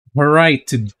All right,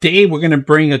 today we're going to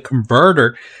bring a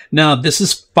converter. Now, this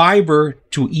is fiber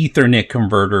to Ethernet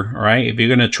converter, all right? If you're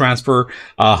going to transfer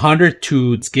 100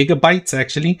 to gigabytes,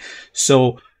 actually.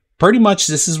 So pretty much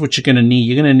this is what you're going to need.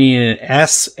 You're going to need an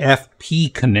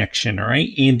SFP connection, all right?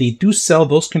 And they do sell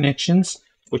those connections,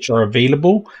 which are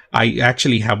available. I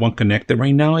actually have one connected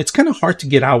right now. It's kind of hard to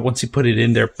get out once you put it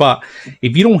in there. But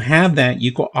if you don't have that,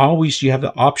 you have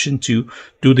the option to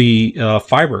do the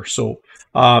fiber. So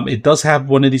it does have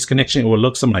one of these connections. It will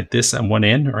look something like this on one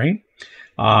end, right?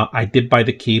 I did buy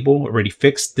the cable already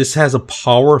fixed. This has a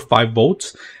power 5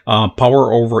 volts,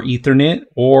 power over Ethernet,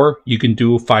 or you can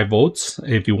do 5 volts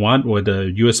if you want with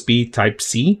a USB type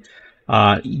C.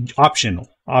 Optional.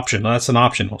 That's an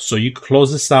optional. So you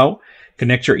close this out,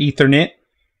 connect your Ethernet,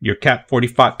 your Cat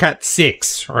 45, Cat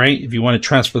 6, right? If you want to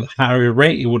transfer the higher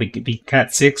rate, it would be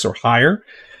Cat 6 or higher.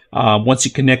 Once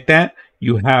you connect that,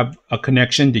 you have a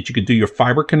connection that you could do your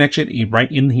fiber connection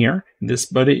right in here.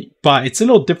 But it's a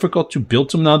little difficult to build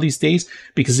them now these days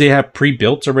because they have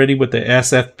pre-built already with the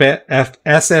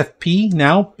SFP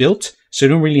now built. So you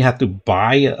don't really have to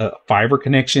buy a fiber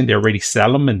connection. They already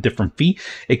sell them in different feet.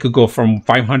 It could go from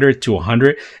 500 to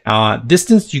 100.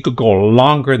 Distance, you could go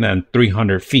longer than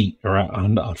 300 feet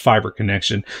on a fiber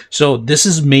connection. So this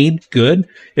is made good.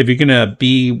 If you're going to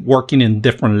be working in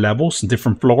different levels,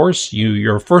 different floors,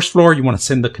 your first floor, you want to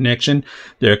send the connection,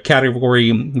 your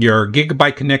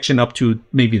gigabit connection up to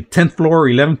maybe the 10th floor or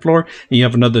 11th floor. And you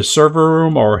have another server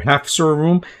room or half server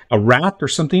room, a rack or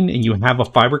something, and you have a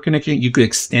fiber connection. You could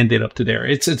extend it up to there.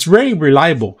 It's very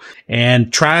reliable,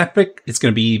 and traffic is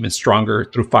going to be even stronger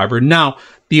through fiber. Now,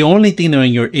 the only thing that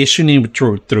when you're issuing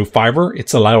through fiber,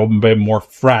 it's a little bit more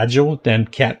fragile than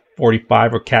Cat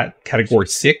 45 or category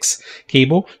 6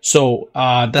 cable. So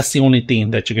that's the only thing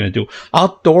that you're going to do.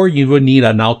 Outdoor, you would need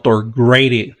an outdoor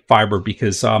graded fiber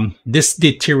because this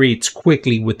deteriorates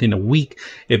quickly within a week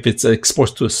if it's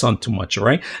exposed to the sun too much. All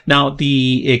right. Now,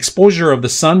 the exposure of the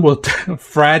sun will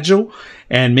fragile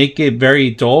and make it very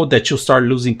dull that you'll start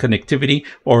losing connectivity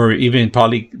or even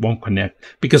probably won't connect,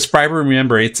 because fiber,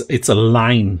 remember, it's a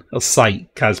line of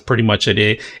sight, because pretty much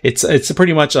it's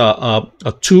pretty much a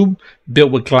tube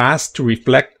built with glass to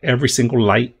reflect every single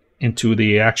light into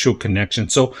the actual connection.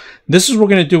 So this is what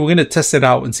we're going to do. We're going to test it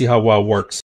out and see how well it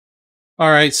works. All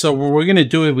right, so what we're going to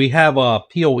do is we have a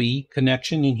PoE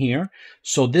connection in here.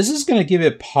 So this is going to give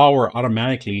it power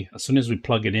automatically as soon as we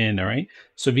plug it in, all right?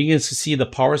 So if you guys can see, the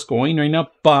power is going right now,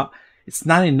 but it's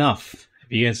not enough.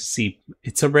 If you guys see,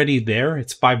 it's already there.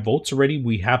 It's 5 volts already.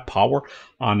 We have power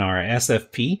on our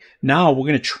SFP. Now we're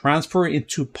going to transfer it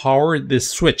into power this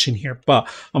switch in here. But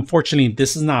unfortunately,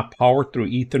 this is not powered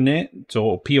through Ethernet,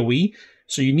 so PoE.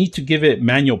 So you need to give it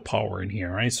manual power in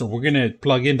here, right? So we're going to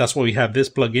plug in. That's why we have this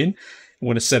plug in. We're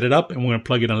going to set it up and we're going to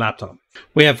plug in a laptop.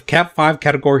 We have Cat 5,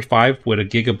 category 5 with a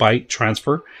gigabit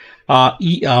transfer.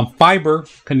 Fiber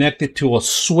connected to a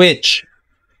switch.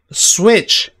 The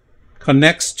switch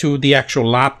connects to the actual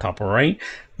laptop, all right?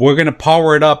 We're going to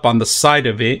power it up on the side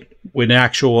of it with an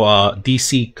actual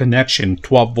DC connection,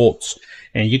 12 volts.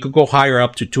 And you could go higher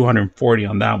up to 240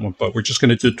 on that one, but we're just going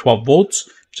to do 12 volts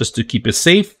just to keep it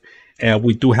safe.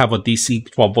 We do have a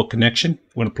DC 12 volt connection.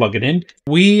 We're going to plug it in.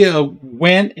 We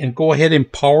went and go ahead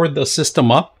and power the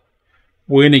system up.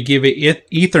 We're going to give it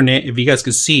Ethernet. If you guys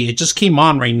can see, it just came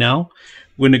on right now.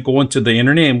 We're going to go into the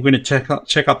internet and we're going to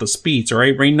check out the speeds. All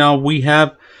right. Right now we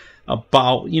have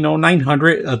about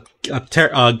 900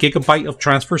 gigabyte of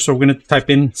transfer. So we're going to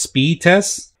type in speed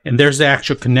test, and there's the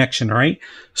actual connection. All right.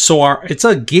 So it's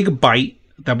a gigabyte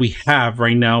that we have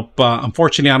right now, but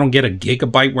unfortunately I don't get a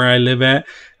gigabyte where I live at.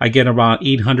 I get about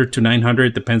 800 to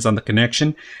 900, depends on the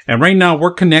connection. And right now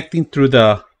we're connecting through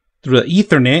the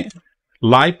Ethernet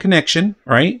live connection,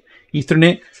 right?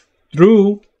 Ethernet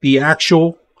through the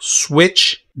actual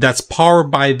switch that's powered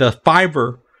by the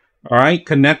fiber. All right,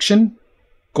 connection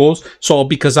goes. So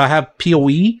because I have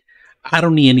PoE, I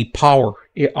don't need any power.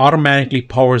 It automatically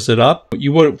powers it up.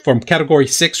 You would, from category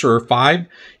 6 or 5,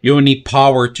 you will need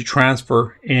power to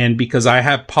transfer. And because I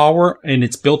have power and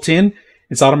it's built in,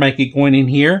 it's automatically going in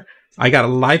here. I got a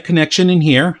live connection in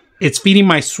here. It's feeding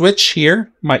my switch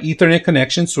here, my Ethernet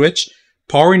connection switch,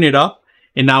 powering it up.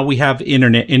 And now we have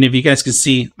internet. And if you guys can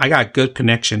see, I got good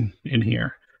connection in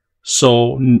here.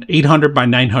 So 800 by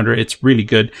 900, it's really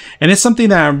good. And it's something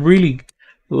that I'm really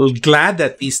glad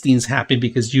that these things happen,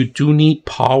 because you do need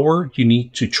power. You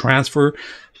need to transfer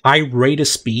high rate of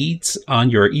speeds on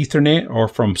your Ethernet or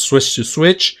from switch to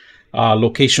switch,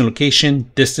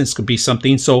 location, distance could be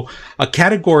something. So a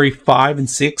category 5 and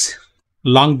 6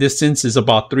 long distance is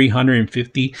about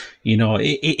 350. You know,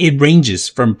 it ranges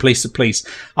from place to place.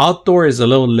 Outdoor is a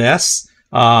little less.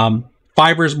 5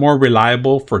 fiber is more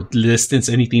reliable for distance.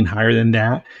 Anything higher than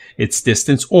that, it's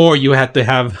distance, or you have to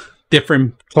have different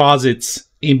closets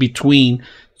in between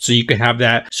so you can have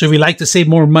that. So if you like to save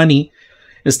more money,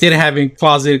 instead of having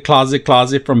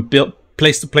closet from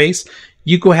place to place,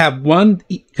 you could have one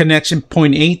connection,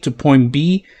 point A to point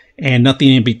B, and nothing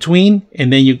in between,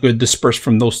 and then you could disperse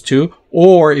from those two.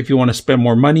 Or if you want to spend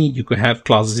more money, you could have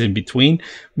closets in between,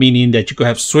 meaning that you could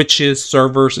have switches,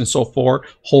 servers, and so forth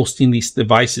hosting these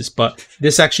devices. But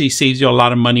this actually saves you a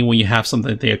lot of money when you have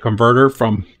something like a converter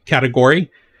from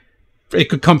category. It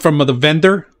could come from the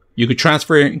vendor. You could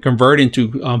transfer it and convert into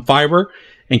fiber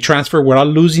and transfer without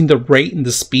losing the rate and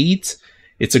the speeds.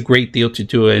 It's a great deal to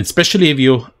do it, especially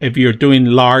if you're doing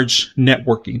large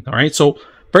networking. All right, so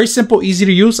very simple, easy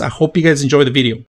to use. I hope you guys enjoy the video.